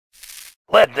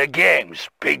Let the games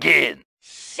begin.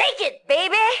 Shake it,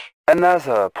 baby!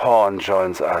 Another pawn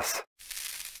joins us.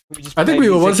 I think we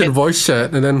were once in voice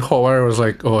chat, and then Hotwire was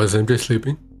like, "Oh, is MJ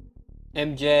sleeping?"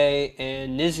 MJ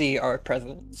and Nizzy are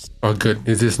presidents. Oh, good.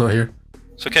 Is this not here?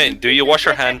 So, okay, do you wash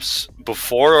your hands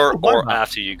before or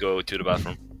after you go to the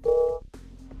bathroom?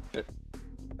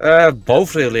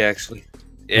 Both really, actually.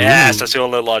 Yes, that's the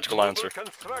only logical answer.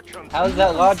 How is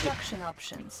that logic?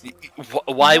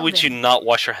 Why would you not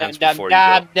wash your hands before you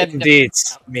go?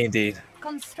 Indeed.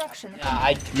 Construction.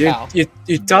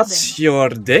 You touch your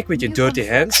dick with your dirty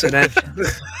hands and then...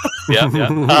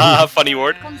 yeah. Funny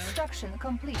word. Construction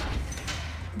complete.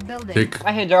 Building. Dick.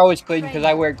 My hands are always clean because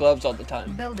I wear gloves all the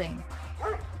time. Building.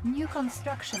 New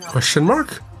construction. Question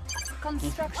mark?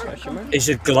 Construction. Is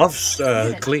your gloves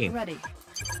clean? Ready.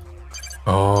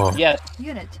 Oh. Yes,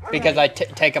 Unit. because I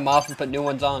take them off and put new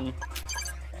ones on.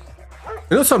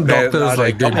 You know some doctors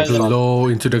like they blow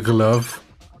into the glove.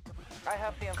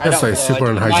 That's like super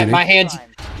unhygienic.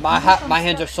 My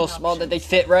hands are so small that they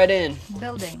fit right in.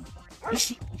 Building.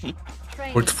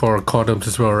 Worked for condoms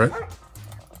as well, right?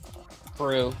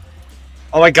 True.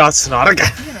 Oh my god, it's not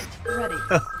again. Unit ready.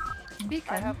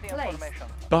 Beacon placed.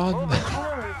 Done.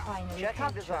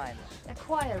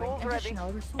 Acquiring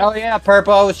additional resources. Oh yeah,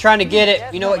 Purple, I was trying to get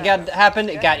it. You know what happened?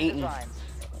 It got eaten.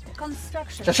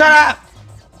 Construction. So shut up!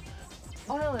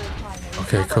 Oil refinery.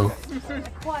 Okay, cool.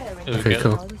 Acquiring Okay,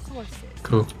 cool. additional resources.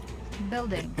 Cool.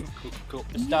 Building. Cool.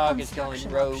 This dog is going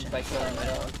rogue by killing my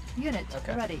dog. Unit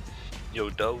Okay. ready. Yo,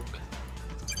 dog.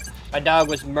 My dog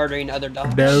was murdering other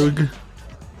dogs. Dog.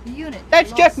 Unit.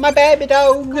 That's lost. just my baby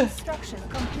dog! Construction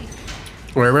complete.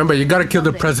 Well, remember, you gotta kill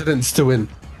the presidents to win.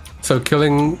 So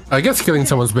I guess killing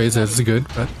someone's base is good,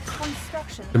 but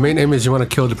Construction. the main aim is you want to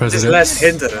kill the There's president. less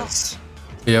hindrance.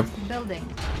 Yep. Building.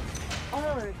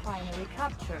 Oil refinery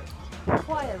captured.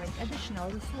 Acquiring additional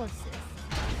resources.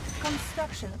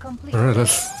 Construction complete. Alright,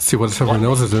 let's see what someone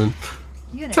else is doing.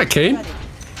 Unit Is that Kane? ready.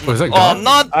 Or is that Oh, God?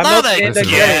 not in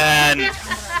again!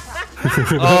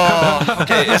 Oh,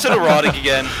 okay, is it erotic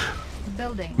again?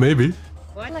 Building. Maybe.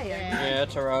 Player. Yeah,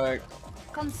 it's alright.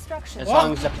 Construction. As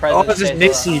long as the Oh, president this is stays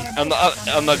Nixie. alive.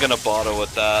 I'm not gonna bother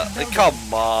with that.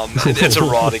 Come on, it's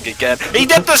erotic again. He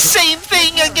did the same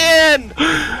thing again!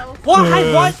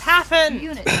 What happened?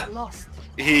 Unit lost.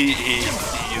 He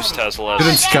used Tesla.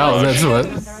 Didn't scout, that's what.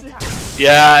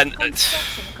 Yeah, and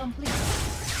Construction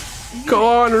complete. Go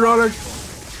on, Erotic!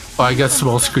 Oh, I guess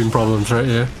small screen problems, right?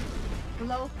 Yeah.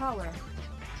 Low power.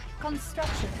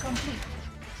 Construction complete.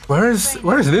 Where is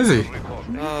Nizzy?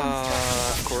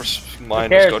 of course,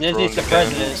 mine Who has cares? got Nizzy's the drone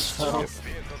president. again. So.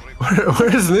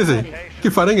 Where is Nizzy?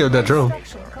 Keep finding him with that drone.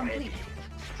 Construction complete.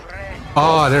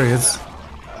 Oh, there he is.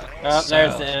 Oh,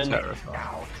 there's the end.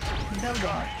 Building.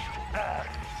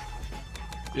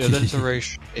 Yeah, the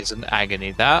duration is an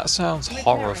agony. That sounds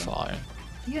horrifying.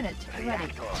 Unit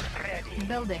ready.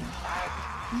 Building.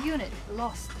 Unit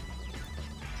lost.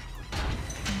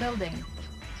 Building.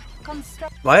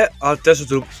 Construct. Why are Tesla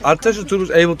troops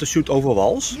able to shoot over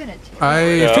walls? Unit.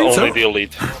 I think so. Only the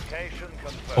elite.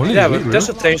 Only Yeah, the but elite,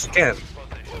 Tesla trains can.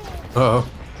 Uh-oh.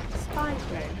 Spy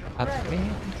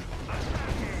plane.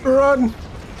 Run!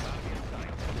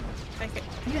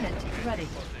 Unit ready.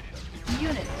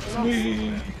 Unit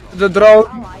lost. The drone.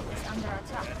 Ally is under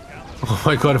attack. Oh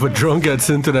my god, if a drone gets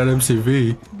into that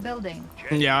MCV. Building.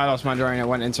 Yeah, I lost my drone. It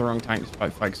went into the wrong tank by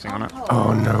focusing on it.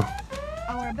 Oh no.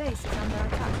 Our base is under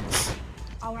attack.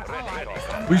 Our ally is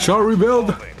under We shall rebuild!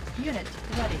 Unit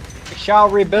ready. We shall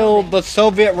rebuild the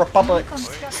Soviet Republic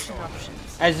Construction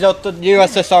options. as though the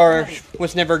USSR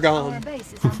was never Our gone.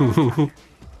 base is under attack.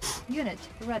 Unit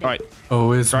ready. Right.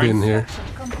 Always been here.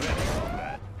 Construction complete.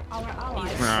 Our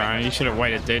allies. Nah, you should have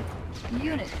waited, dude.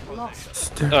 Unit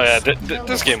lost. Oh yeah,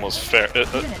 this game was fair,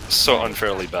 so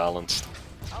unfairly balanced.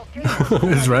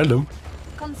 It's random.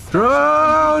 Construction.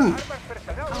 Drone!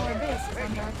 Our base is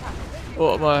under attack.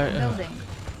 What am I? Building.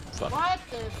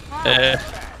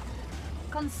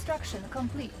 Construction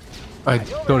complete. I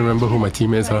don't remember who my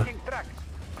teammates are.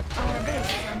 Our base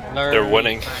is under They're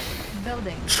winning.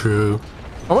 building. True.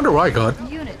 I wonder why, God.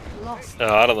 Unit lost.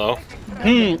 I don't know.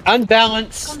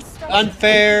 Unbalanced,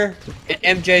 unfair,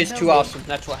 and MJ's too awesome.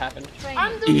 That's what happened.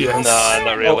 Yes. Nah,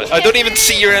 not really. I don't even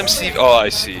see your MC. Oh, I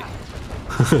see.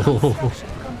 Construction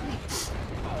complete.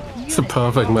 It's a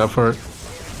perfect map for it.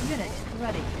 Unit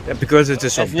ready. Yeah, because it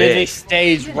is so As Nizzy big.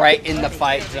 stays right in the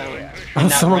fight zone. Oh, and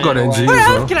not someone got run NG away. as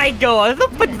well. Can I go? I'm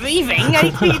not leaving.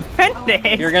 I can't defend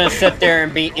this. You're gonna sit there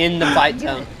and be in the fight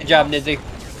zone. Good job, Nizzy.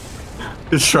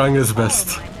 He's trying his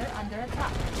best. Commander under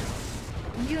attack.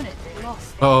 Unit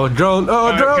lost. Oh, drone!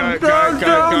 Oh, drone! Drone!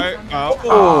 Drone! Go.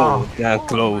 Oh, yeah,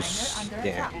 close. Under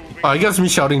Yeah. I guess me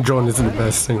shouting drone isn't the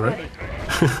best thing, right?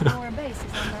 Our base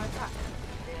is under attack.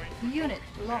 Unit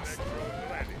lost.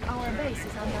 Our base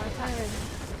is under attack.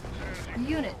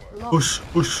 Unit lost. Push,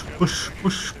 push, push,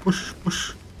 push, push,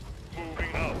 push.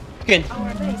 Again.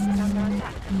 Our base is under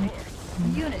attack.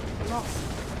 Unit lost.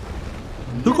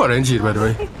 Who got NG by the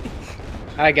way?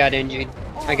 I got NG.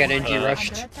 I got NG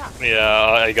rushed. Under attack.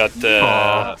 Yeah, I got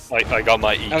I got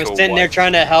my eco. I was sitting there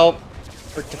trying to help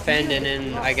or defend, and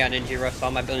then I got NG rushed.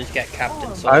 All my buildings got capped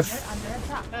and sold.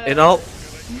 You know,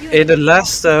 in the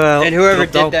last And whoever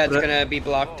drop did that's down- gonna be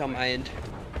blocked on my end.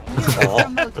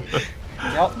 Oh.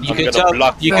 You can tell.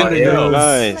 You can.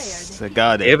 Nice. I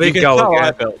got Here it. we You can go tell I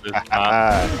again. built this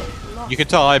map. You can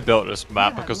tell I built this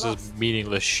map because there's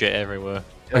meaningless shit everywhere.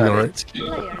 I know, right?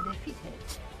 Player defeated.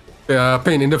 Yeah,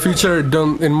 Pain. In the future,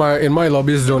 don't in my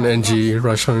lobbies don't NG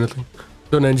rush or anything.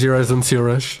 Don't NG rush, don't CO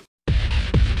rush.